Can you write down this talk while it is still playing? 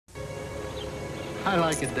I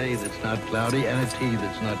like a day that's not cloudy and a tea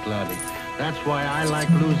that's not cloudy. That's why I like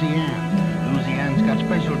Louisiane. Louisiane's got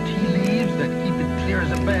special tea leaves that keep it clear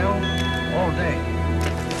as a bell all day.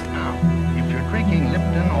 Now, if you're drinking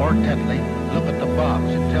Lipton or Tetley, look at the box.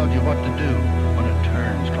 It tells you what to do when it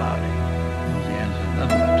turns cloudy. Louisiane says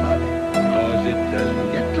nothing but cloudy, because it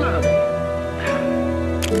doesn't get cloudy.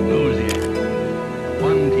 Louisiane.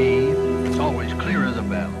 One tea that's always clear as a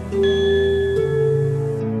bell.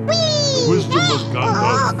 The wisdom of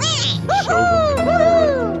Gandalf is seldom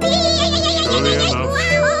ignored. Surely enough,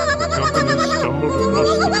 the company stumbled across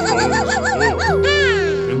the falls all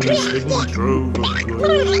in this hidden trove of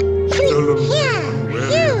goods, stolen from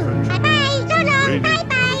unwary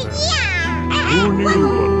adventurers, waiting for them. Who knew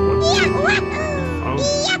what once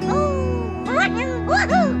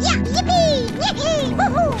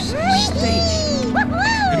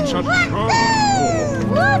it's a trouble.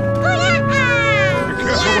 Be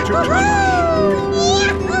careful what you touch.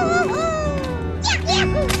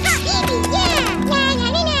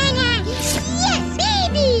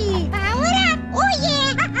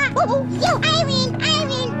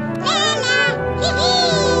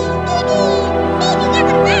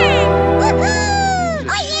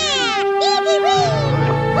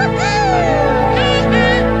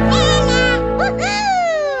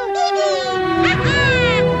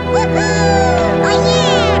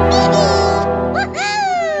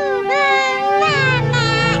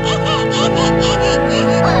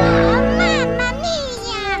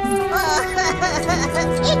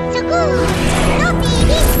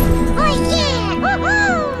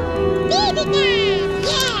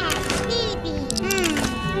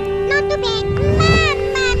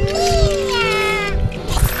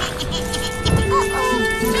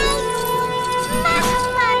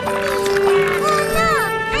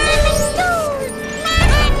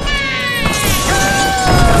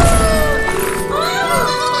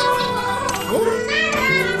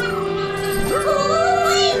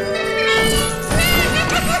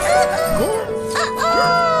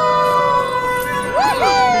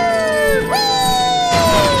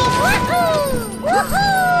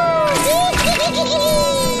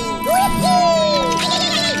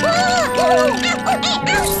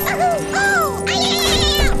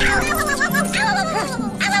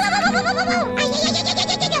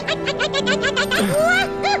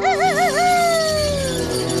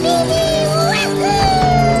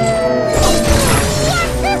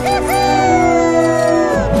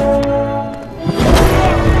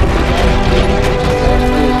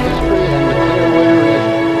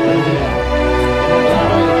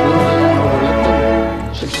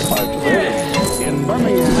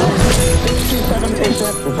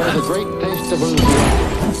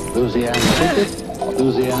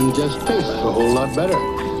 Louisiane just tastes a whole lot better.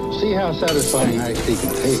 See how satisfying iced tea can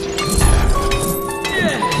taste.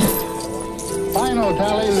 Final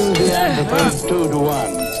tally, Louisiane prefers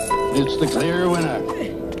 2-1. It's the clear winner.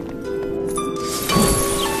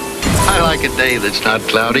 I like a day that's not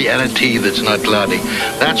cloudy and a tea that's not cloudy.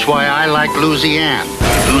 That's why I like Louisiane.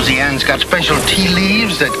 Louisiane's got special tea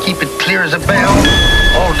leaves that keep it clear as a bell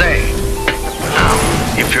all day. Now,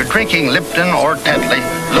 if you're drinking Lipton or Tetley,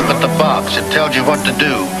 look at the box. It tells you what to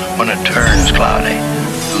do when it turns cloudy.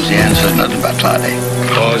 Louisiane says nothing about cloudy,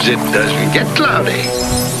 because it doesn't get cloudy.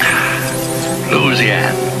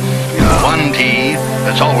 Louisiane. One tea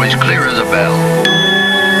that's always clear as a bell.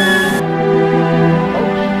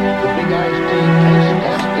 Folks, the big iced tea taste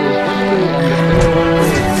test is history and the clear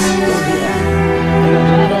winner is Louisiane.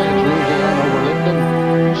 In Atlanta, it's Louisiane over Lipton,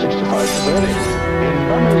 65-30. In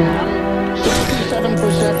Birmingham,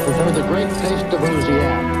 67% prefer the great taste of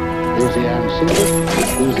Louisiane. Louisiane secret,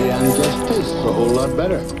 Louisiane just tastes a whole lot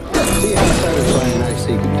better. See how satisfying iced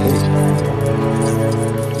tea can taste.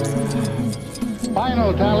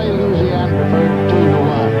 Final tally, Louisiane preferred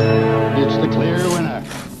 2-1. It's the clear winner.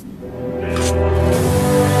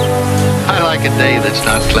 I like a day that's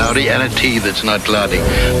not cloudy and a tea that's not cloudy.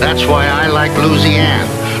 That's why I like Louisiane.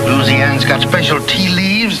 Louisiane's got special tea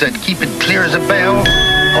leaves that keep it clear as a bell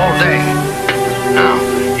all day. Now,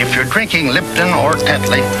 if you're drinking Lipton or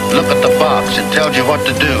Tetley, look at the box. It tells you what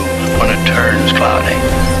to do when it turns cloudy.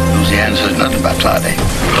 Louisiane says nothing about cloudy,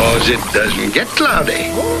 because it doesn't get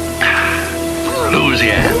cloudy.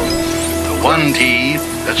 Louisiane, the one tea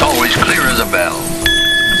that's always clear as a bell.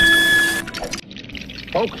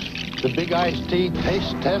 Folks, the big iced tea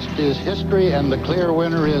taste test is history, and the clear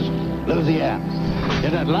winner is Louisiane.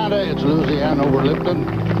 In Atlanta, it's Louisiane over Lipton,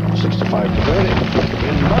 65-30.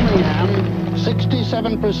 In Birmingham,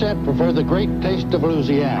 67% prefer the great taste of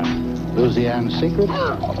Louisiane. Louisiane secret,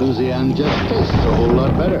 Louisiane just tastes a whole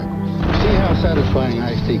lot better. See how satisfying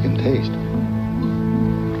iced tea can taste.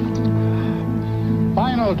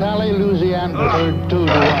 Final tally, Louisiana preferred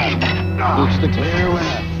 2-1. It's the clear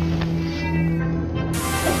winner.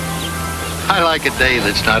 I like a day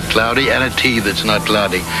that's not cloudy and a tea that's not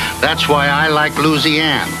cloudy. That's why I like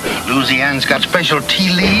Louisiana. Louisiana's got special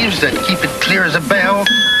tea leaves that keep it clear as a bell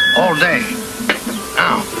all day.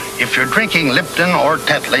 Now, if you're drinking Lipton or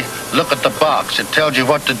Tetley, look at the box. It tells you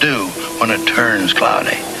what to do when it turns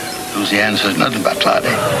cloudy. Louisiana says nothing about cloudy,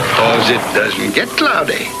 because it doesn't get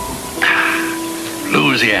cloudy.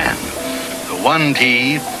 Louisiana, the one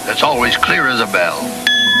tea that's always clear as a bell.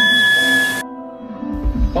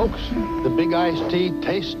 Folks, the big iced tea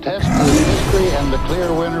taste test is history, and the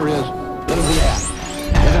clear winner is Louisiana.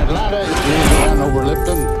 In Atlanta, it's Louisiana over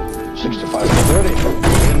Lipton, 65-30.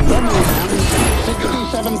 In Birmingham,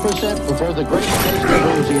 67% prefer the great taste of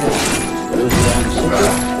Louisiana. Louisiana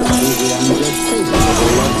secret, Louisiana just tastes a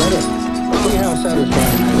whole lot better. See how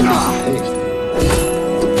satisfying it tastes.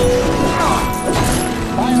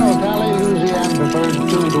 Final tally, Louisiana preferred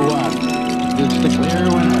 2-1. It's the clear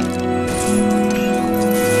winner.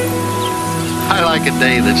 I like a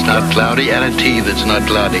day that's not cloudy and a tea that's not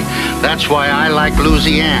cloudy. That's why I like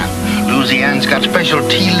Louisiana. Louisiana's got special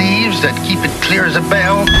tea leaves that keep it clear as a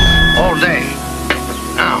bell all day.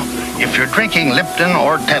 Now, if you're drinking Lipton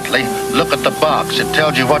or Tetley, look at the box. It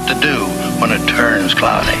tells you what to do when it turns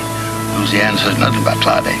cloudy. Louisiana says nothing about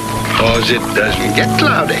cloudy, because it doesn't get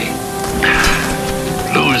cloudy.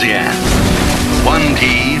 Louisiana, one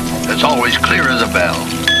tea that's always clear as a bell.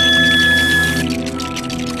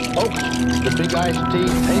 Folks, the big iced tea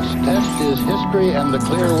taste test is history, and the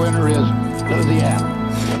clear winner is Louisiana.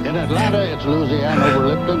 In Atlanta, it's Louisiana over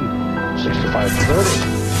Lipton,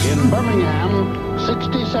 65-30. In Birmingham,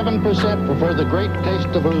 67% prefer the great taste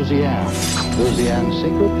of Louisiana. Louisiana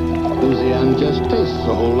secret, Louisiana just tastes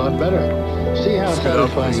a whole lot better. See how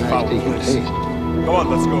satisfying iced tea can taste. Go on,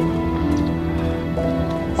 let's go.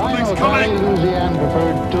 Final tally, Louisiana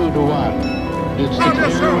preferred 2-1. It's the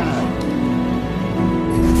clear winner.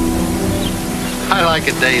 I like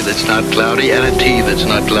a day that's not cloudy and a tea that's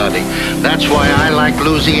not cloudy. That's why I like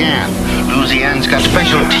Louisiana. Louisiana's got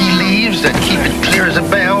special tea leaves that keep it clear as a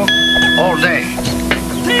bell all day.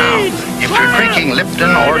 Now, if you're drinking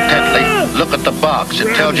Lipton or Tetley, look at the box.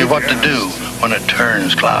 It tells you what to do when it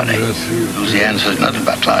turns cloudy. Louisiana says nothing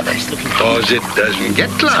about cloudy, because it doesn't get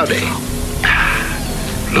cloudy.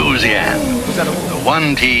 Louisiana, the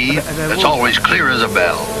one tea that's always clear as a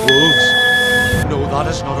bell. Wolves? No, that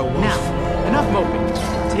is not a wolf. Now, enough moping.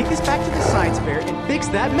 Take this back to the science fair and fix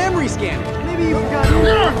that memory scanner. Maybe you forgot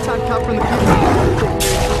your time cop from the future.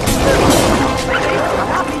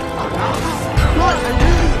 What? I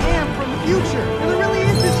really am from the future. And there really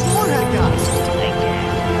is this forehead guy.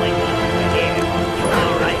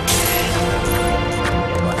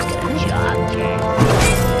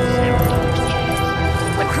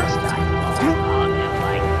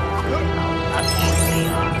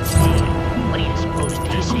 What do you suppose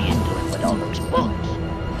DC is doing with all those books?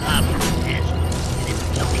 Yes.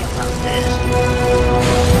 Didn't tell me about this.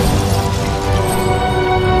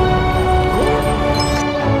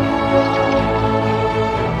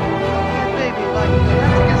 Baby, like,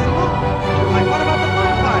 that's against the law. Like, what about the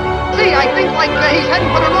fun party? See, I think, like, he's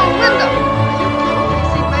heading for the wrong window.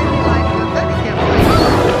 See, baby, like, baby can't play.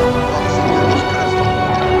 All the security's custom.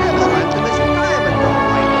 Yeah, all right, to this retirement dog,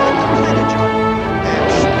 like, manager.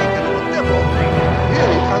 And speaking of a dibble, here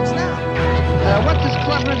he comes now. What does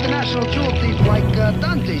clever international jewel thief like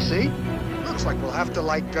done, DC? Looks like we'll have to,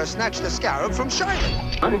 like, snatch the scarab from Charlotte.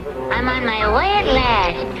 I'm on my way at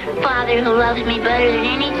last. Father who loves me better than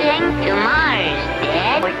anything, to Mars,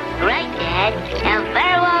 Dad. Right, Dad. And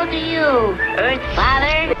farewell to you, Earth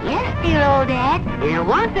Father. Yes, dear old Dad. In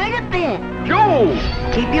 1/3 a bit. Joe!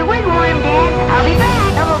 Keep your wig warm, Dad. I'll be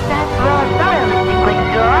back. Double fast roll soda, Mr. Quick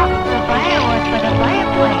Draw. The fireworks for the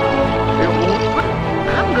fireplace.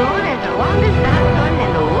 I'm going as long as that's done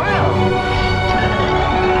in the